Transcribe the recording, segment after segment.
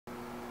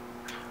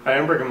Hi,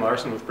 I'm Brigham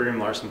Larson with Brigham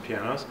Larson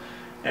Pianos,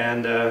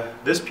 and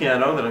this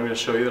piano that I'm going to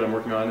show you that I'm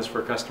working on is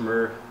for a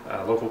customer,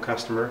 a local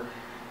customer,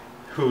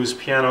 whose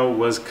piano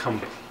was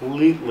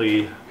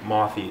completely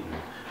moth-eaten.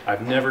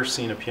 I've never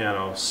seen a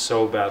piano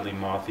so badly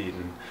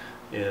moth-eaten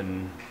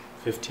in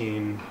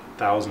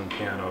 15,000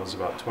 pianos,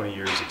 about 20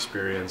 years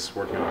experience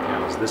working on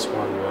pianos. This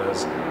one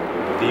was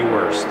the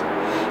worst.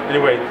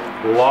 Anyway,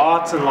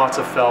 lots and lots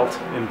of felt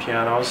in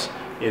pianos,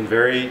 in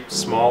very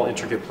small,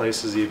 intricate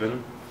places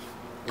even.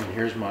 And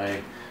here's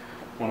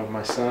one of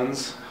my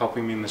sons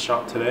helping me in the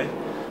shop today.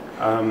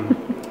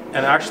 And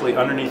actually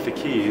underneath the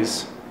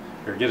keys,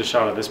 here, get a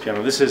shot of this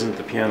piano. This isn't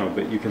the piano,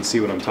 but you can see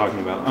what I'm talking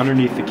about.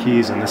 Underneath the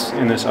keys in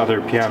this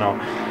other piano,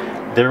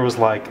 there was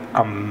like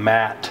a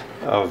mat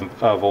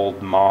of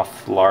old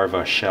moth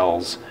larva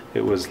shells.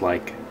 It was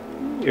like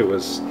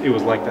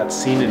like that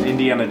scene in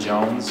Indiana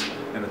Jones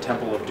in the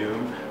Temple of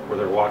Doom where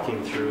they're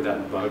walking through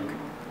that bug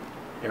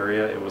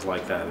area. It was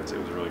like that. It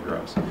was really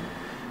gross.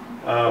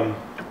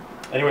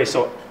 Anyway,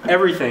 so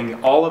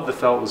everything, all of the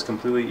felt was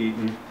completely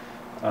eaten.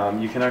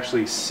 You can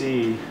actually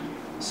see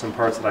some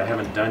parts that I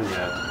haven't done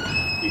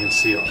yet. You can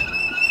see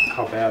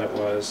how bad it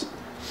was.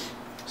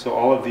 So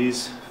all of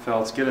these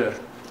felts, can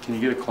you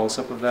get a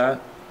close-up of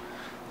that?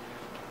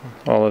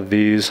 All of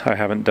these I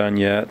haven't done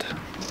yet,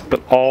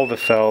 but all the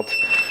felt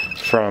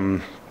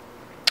from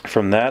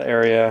that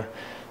area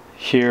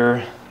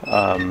here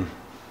on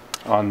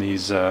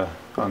these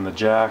on the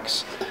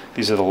jacks.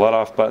 These are the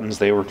let-off buttons.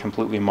 They were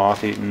completely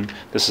moth-eaten.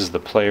 This is the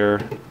player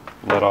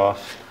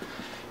let-off.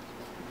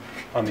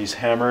 On these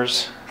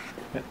hammers,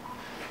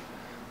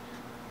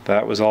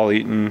 that was all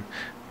eaten.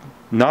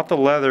 Not the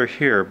leather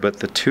here,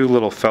 but the two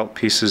little felt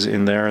pieces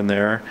in there and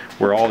there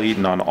were all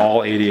eaten on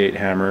all 88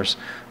 hammers.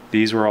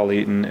 These were all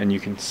eaten, and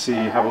you can see,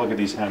 have a look at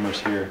these hammers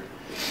here.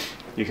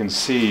 You can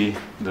see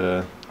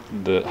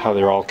how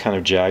they're all kind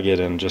of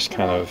jagged and just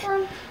kind of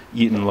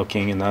eaten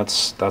looking, and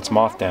that's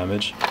moth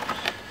damage.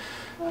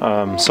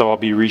 So I'll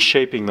be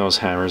reshaping those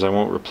hammers. I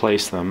won't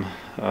replace them.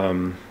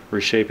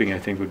 Reshaping I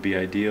think would be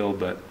ideal,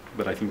 but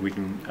I think we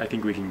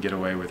can get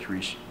away with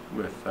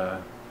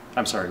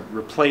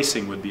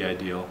replacing would be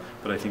ideal,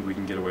 but I think we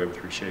can get away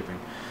with reshaping.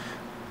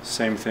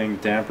 Same thing,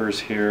 dampers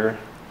here.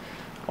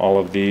 All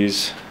of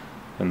these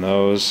and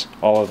those.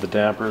 All of the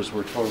dampers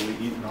were totally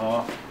eaten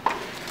off.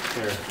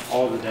 Here,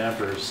 all of the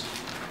dampers,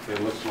 they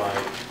look like,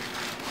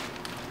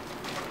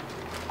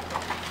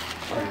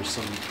 there's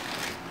some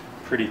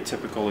pretty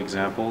typical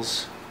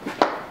examples.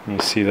 You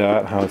see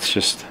that, how it's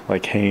just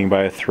like hanging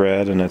by a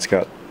thread and it's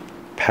got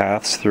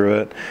paths through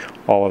it.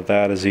 All of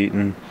that is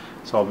eaten.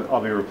 So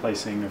I'll be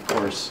replacing, of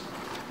course,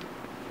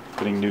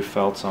 putting new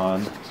felts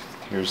on.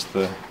 Here's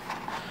the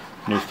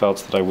new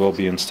felts that I will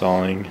be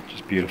installing.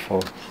 Just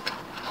beautiful.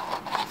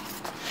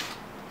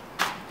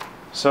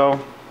 So,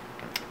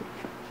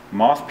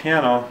 moth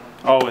piano.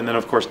 Oh, and then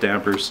of course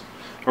dampers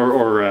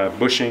or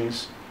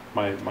bushings.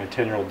 My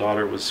 10-year-old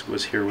daughter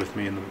was here with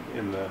me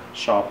in the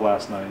shop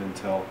last night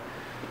until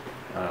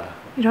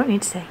you don't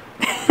need to say.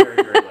 Very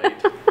late.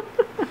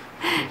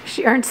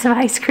 She earned some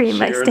ice cream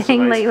by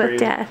staying late with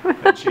Dad.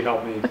 And she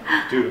helped me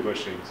do the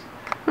bushings.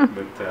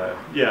 But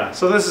yeah,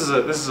 so this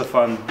is a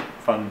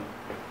fun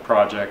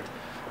project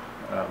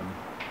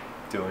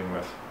dealing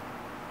with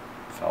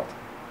felt.